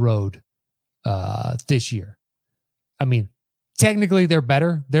better on the road this year? I mean, technically they're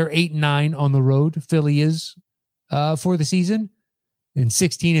better. They're 8-9 on the road. Philly is for the season, and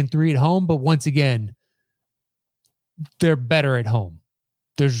 16-3 at home. But once again, they're better at home.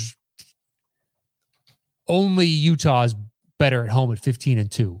 There's only Utah's better at home at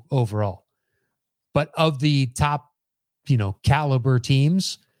 15-2 overall. But of the top, caliber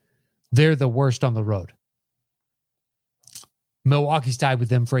teams, they're the worst on the road. Milwaukee's tied with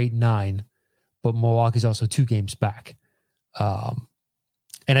them for 8-9, but Milwaukee's also 2 games back. And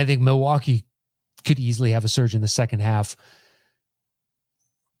I think Milwaukee could easily have a surge in the second half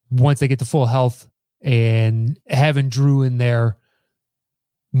once they get to full health and having Drew in there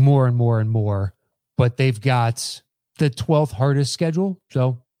more and more and more. But they've got the 12th hardest schedule,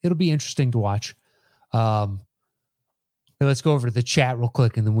 so it'll be interesting to watch. Let's go over to the chat real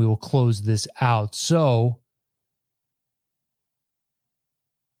quick, and then we will close this out. So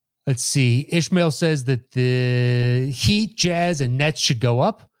let's see. Ishmael says that the Heat, Jazz, and Nets should go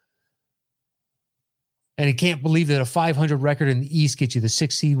up. And he can't believe that a 500 record in the East gets you the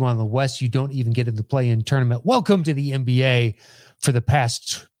 6th seed, while in the West, you don't even get in the play-in tournament. Welcome to the NBA for the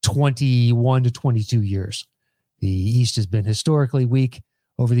past 21 to 22 years. The East has been historically weak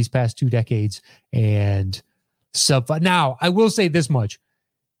over these past 2 decades. And sub-5. Now, I will say this much.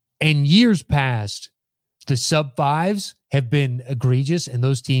 In years past, the sub-5s have been egregious, and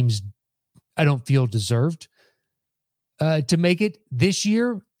those teams, I don't feel, deserved to make it. This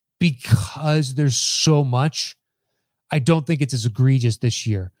year, because there's so much, I don't think it's as egregious this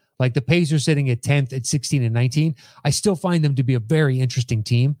year. Like the Pacers sitting at 10th at 16-19, I still find them to be a very interesting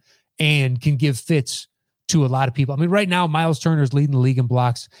team and can give fits to a lot of people. I mean, right now, Miles Turner's leading the league in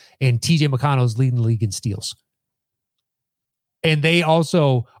blocks, and TJ McConnell's leading the league in steals. And they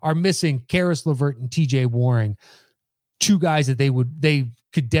also are missing Karis LeVert and TJ Warren, 2 guys that they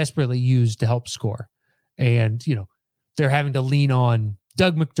could desperately use to help score. And, they're having to lean on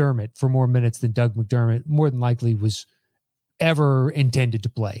Doug McDermott for more minutes than Doug McDermott more than likely was ever intended to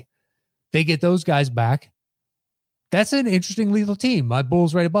play. They get those guys back. That's an interesting lethal team. My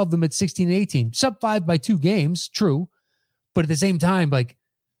Bulls right above them at 16-18. Sub-5 by 2 games, true. But at the same time, like,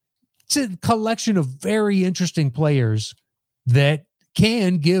 it's a collection of very interesting players that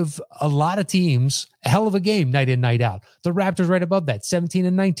can give a lot of teams a hell of a game night in, night out. The Raptors right above that,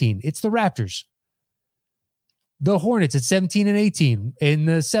 17-19. It's the Raptors. The Hornets at 17-18 in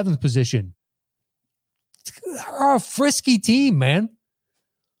the 7th position. They're a frisky team, man.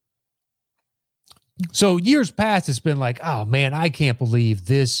 So years past, it's been like, oh man, I can't believe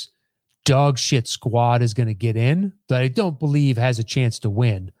this dog shit squad is going to get in that I don't believe has a chance to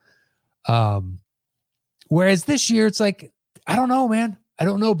win. Whereas this year, it's like, I don't know, man. I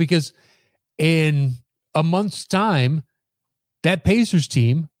don't know, because in a month's time, that Pacers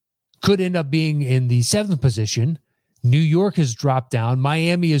team could end up being in the 7th position. New York has dropped down.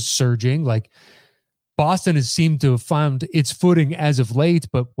 Miami is surging. Like, Boston has seemed to have found its footing as of late,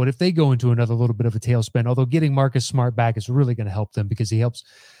 but what if they go into another little bit of a tailspin? Although getting Marcus Smart back is really going to help them, because he helps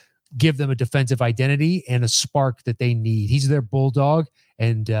give them a defensive identity and a spark that they need. He's their bulldog,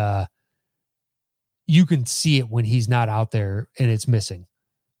 and you can see it when he's not out there and it's missing.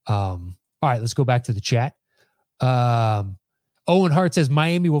 All right, let's go back to the chat. Owen Hart says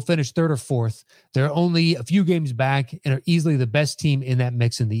Miami will finish 3rd or 4th. They're only a few games back and are easily the best team in that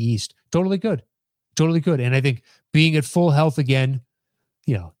mix in the East. Totally good. Totally good. And I think being at full health again,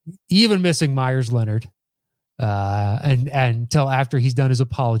 even missing Myers Leonard and until after he's done his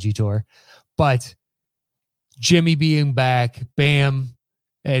apology tour, but Jimmy being back, Bam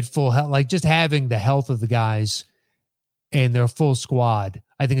at full health, like just having the health of the guys and their full squad,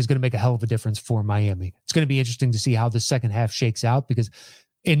 I think is going to make a hell of a difference for Miami. It's going to be interesting to see how the second half shakes out, because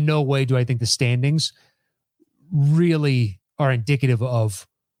in no way do I think the standings really are indicative of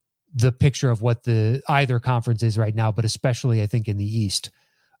the picture of what the either conference is right now, but especially I think in the East.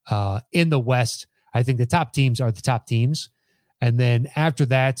 In the West, I think the top teams are the top teams. And then after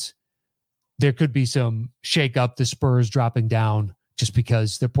that, there could be some shake up, the Spurs dropping down just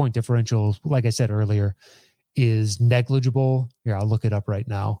because their point differential, like I said earlier, is negligible. Here, I'll look it up right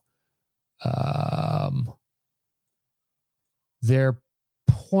now. Their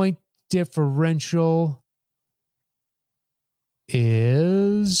point differential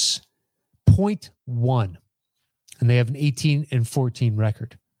is 0.1, and they have an 18-14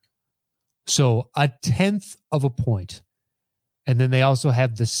 record. So a 1/10 of a point. And then they also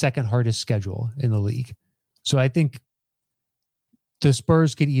have the second hardest schedule in the league. So I think the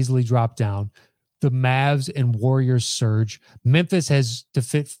Spurs could easily drop down. The Mavs and Warriors surge. Memphis has to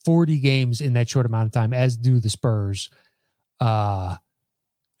fit 40 games in that short amount of time, as do the Spurs. And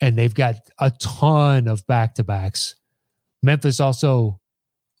they've got a ton of back-to-backs. Memphis also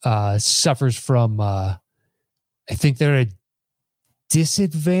suffers from, I think they're at a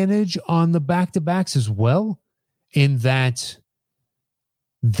disadvantage on the back-to-backs as well, in that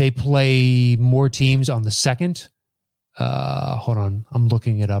they play more teams on the second. Hold on. I'm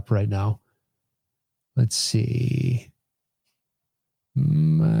looking it up right now. Let's see.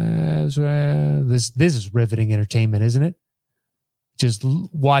 This is riveting entertainment, isn't it? Just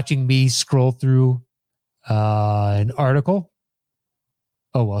watching me scroll through an article.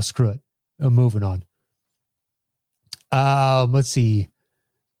 Oh, well, screw it. I'm moving on. Let's see.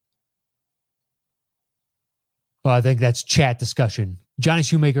 Well, I think that's chat discussion. Johnny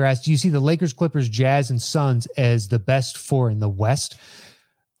Shoemaker asked, do you see the Lakers, Clippers, Jazz, and Suns as the best four in the West?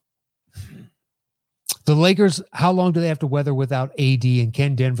 The Lakers, how long do they have to weather without AD, and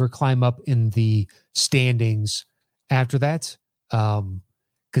can Denver climb up in the standings after that?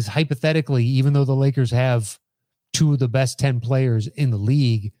 Because hypothetically, even though the Lakers have two of the best 10 players in the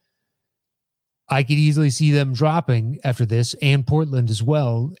league, I could easily see them dropping after this, and Portland as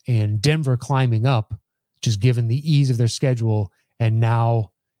well, and Denver climbing up, just given the ease of their schedule. And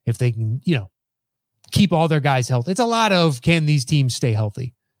now if they can, keep all their guys healthy, it's a lot of, can these teams stay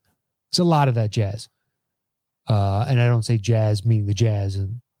healthy? It's a lot of that jazz. And I don't say jazz meaning the Jazz,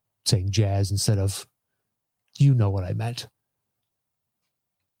 and saying jazz instead of, you know what I meant.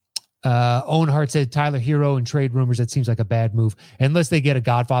 Owen Hart said Tyler Hero and trade rumors. That seems like a bad move. Unless they get a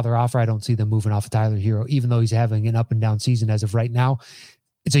Godfather offer, I don't see them moving off of Tyler Hero, even though he's having an up and down season as of right now.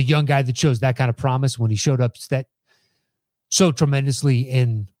 It's a young guy that shows that kind of promise. When he showed up that so tremendously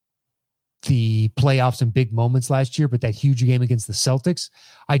in the playoffs and big moments last year, but that huge game against the Celtics,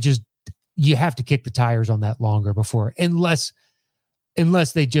 you have to kick the tires on that longer before, unless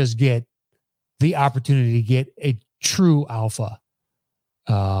they just get the opportunity to get a true alpha.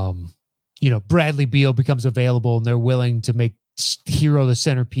 Bradley Beal becomes available and they're willing to make Hero the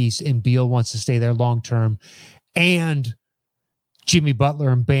centerpiece, and Beal wants to stay there long-term, and Jimmy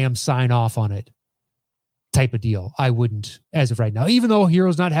Butler and Bam sign off on it type of deal. I wouldn't as of right now, even though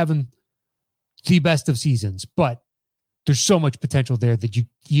Hero's not having the best of seasons, but there's so much potential there that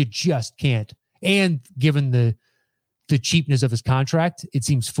you just can't. And given the cheapness of his contract, it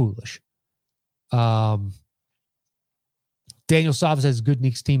seems foolish. Daniel Savas says good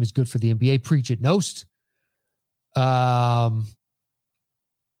Knicks team is good for the NBA. Preach it, Nost.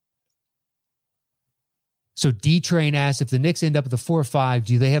 So D-Train asks, if the Knicks end up at the 4-5,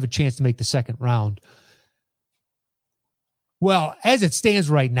 do they have a chance to make the second round? Well, as it stands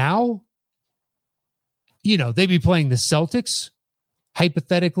right now, they'd be playing the Celtics,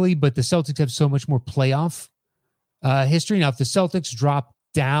 hypothetically, but the Celtics have so much more playoff history. Now, if the Celtics drop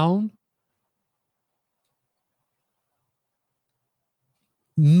down,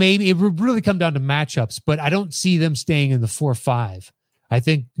 maybe it would really come down to matchups, but I don't see them staying in the 4-5. I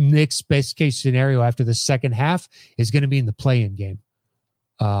think Knicks' best case scenario after the second half is going to be in the play-in game.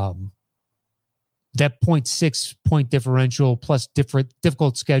 That 0.6 point differential plus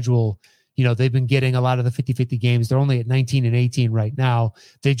difficult schedule, they've been getting a lot of the 50-50 games. They're only at 19 and 18 right now.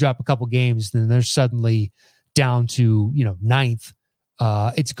 They drop a couple games, then they're suddenly down to, ninth.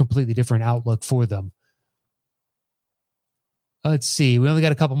 It's a completely different outlook for them. Let's see. We only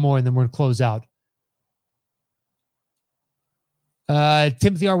got a couple more, and then we're going to close out.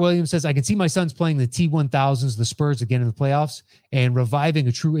 Timothy R. Williams says, I can see my sons playing the T1000s, the Spurs, again in the playoffs, and reviving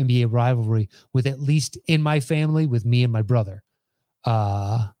a true NBA rivalry with at least in my family with me and my brother.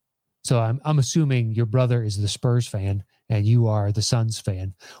 So I'm assuming your brother is the Spurs fan and you are the Suns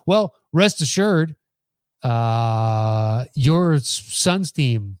fan. Well, rest assured, your Suns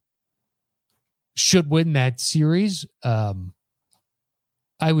team should win that series.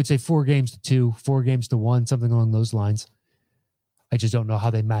 I would say 4-2, 4-1, something along those lines. I just don't know how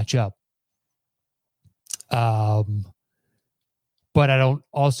they match up. But I'm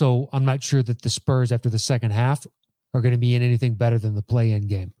not sure that the Spurs after the second half are going to be in anything better than the play-in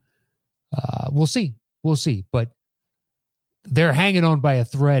game. We'll see. But they're hanging on by a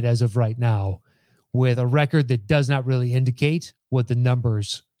thread as of right now with a record that does not really indicate what the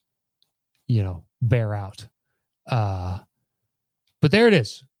numbers, bear out. But there it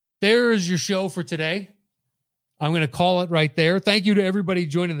is. there is your show for today. I'm going to call it right there. Thank you to everybody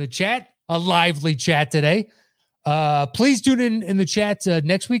joining the chat. A lively chat today. Please tune in the chat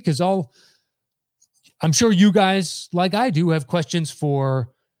next week, because I'm sure you guys, like I do, have questions for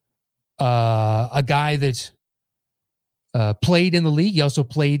a guy that played in the league. He also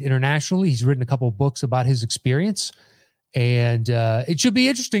played internationally. He's written a couple of books about his experience, and it should be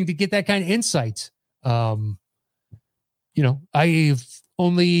interesting to get that kind of insight. I've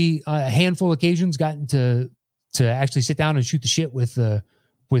only a handful of occasions gotten to actually sit down and shoot the shit with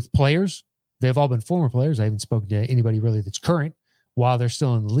players. They've all been former players. I haven't spoken to anybody really that's current while they're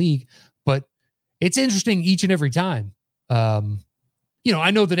still in the league, but it's interesting each and every time. I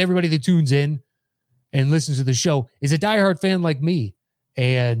know that everybody that tunes in and listens to the show is a diehard fan like me.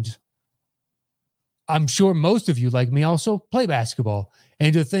 And I'm sure most of you, like me, also play basketball.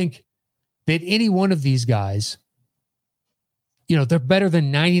 And to think that any one of these guys, they're better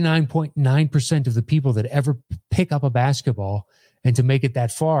than 99.9% of the people that ever pick up a basketball, and to make it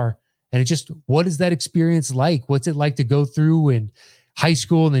that far. And what is that experience like? What's it like to go through in high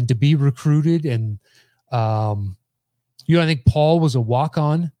school and then to be recruited? And, I think Paul was a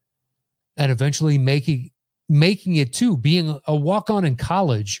walk-on and eventually making it to being a walk-on in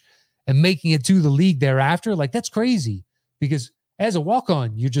college and making it to the league thereafter. Like, that's crazy, because as a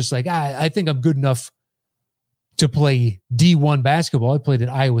walk-on, you're just like, I think I'm good enough to play D1 basketball. I played at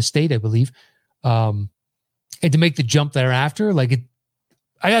Iowa State, I believe. And to make the jump thereafter,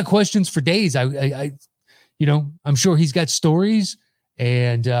 I got questions for days. I'm sure he's got stories,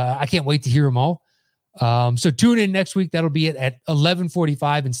 and I can't wait to hear them all. So tune in next week. That'll be at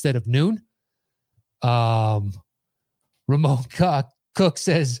 11:45 instead of noon. Ramon Cook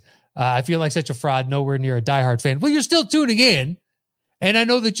says, I feel like such a fraud, nowhere near a diehard fan. Well, you're still tuning in. And I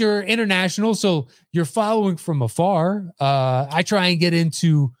know that you're international, so you're following from afar. I try and get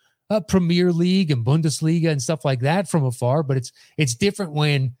into Premier League and Bundesliga and stuff like that from afar, but it's different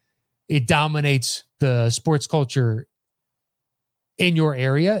when it dominates the sports culture in your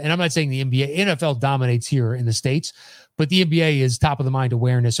area. And I'm not saying the NBA, NFL dominates here in the States, but the NBA is top of the mind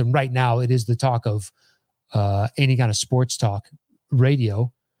awareness. And right now it is the talk of any kind of sports talk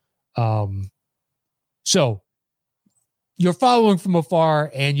radio. So you're following from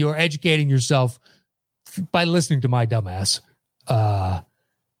afar, and you're educating yourself by listening to my dumbass.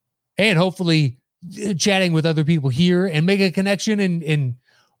 And hopefully chatting with other people here and make a connection. And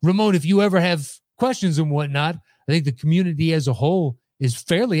Ramon, if you ever have questions and whatnot, I think the community as a whole is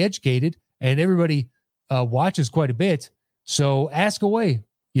fairly educated, and everybody watches quite a bit. So ask away.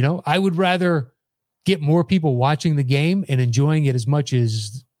 I would rather get more people watching the game and enjoying it as much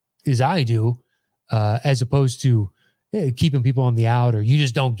as I do, as opposed to keeping people on the out, or you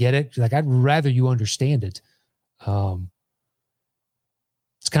just don't get it. Like, I'd rather you understand it. It's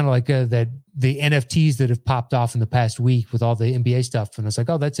kind of like the NFTs that have popped off in the past week with all the NBA stuff. And it's like,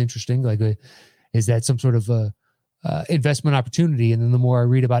 oh, that's interesting. Like, is that some sort of investment opportunity? And then the more I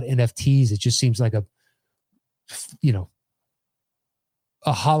read about NFTs, it just seems like a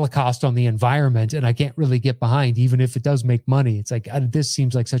holocaust on the environment. And I can't really get behind, even if it does make money. It's like, this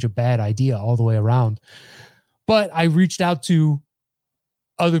seems like such a bad idea all the way around. But I reached out to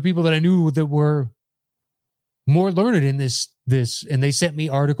other people that I knew that were more learned in this, and they sent me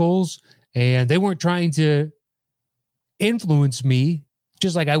articles, and they weren't trying to influence me.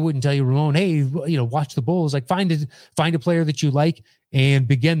 Just like I wouldn't tell you, Ramon, hey, watch the Bulls. Like, find a player that you like and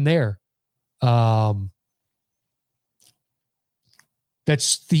begin there. That's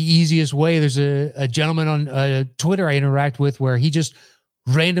the easiest way. There's a gentleman on Twitter I interact with where he just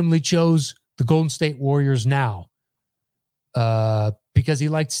randomly chose the Golden State Warriors now because he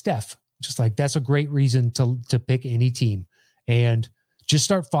liked Steph. Just like, that's a great reason to pick any team, and just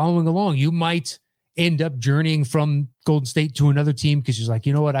start following along. You might end up journeying from Golden State to another team because you're like,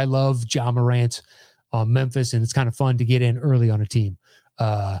 you know what? I love Ja Morant on Memphis, and it's kind of fun to get in early on a team.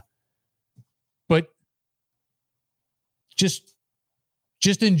 But just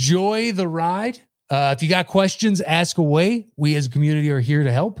enjoy the ride. If you got questions, ask away. We as a community are here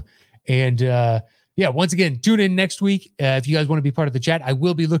to help. And once again, tune in next week. If you guys want to be part of the chat, I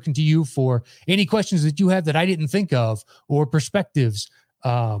will be looking to you for any questions that you have that I didn't think of, or perspectives.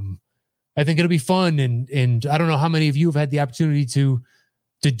 I think it'll be fun. And I don't know how many of you have had the opportunity to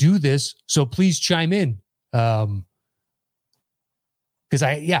do this. So please chime in. Because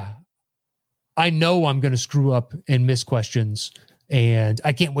I know I'm going to screw up and miss questions, and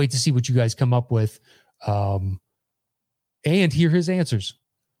I can't wait to see what you guys come up with and hear his answers.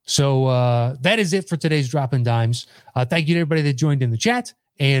 So that is it for today's Dropping Dimes. Thank you to everybody that joined in the chat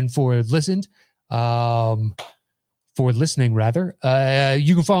and for listened. For for listening, rather.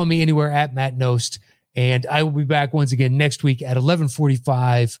 You can follow me anywhere at Matt Nost, and I will be back once again next week at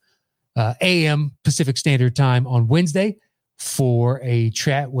 11:45 a.m. Pacific Standard Time on Wednesday for a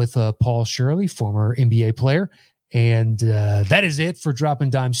chat with Paul Shirley, former NBA player. And that is it for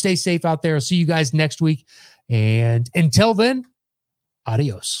Dropping Dime. Stay safe out there. I'll see you guys next week. And until then,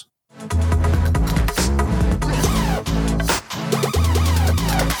 adios.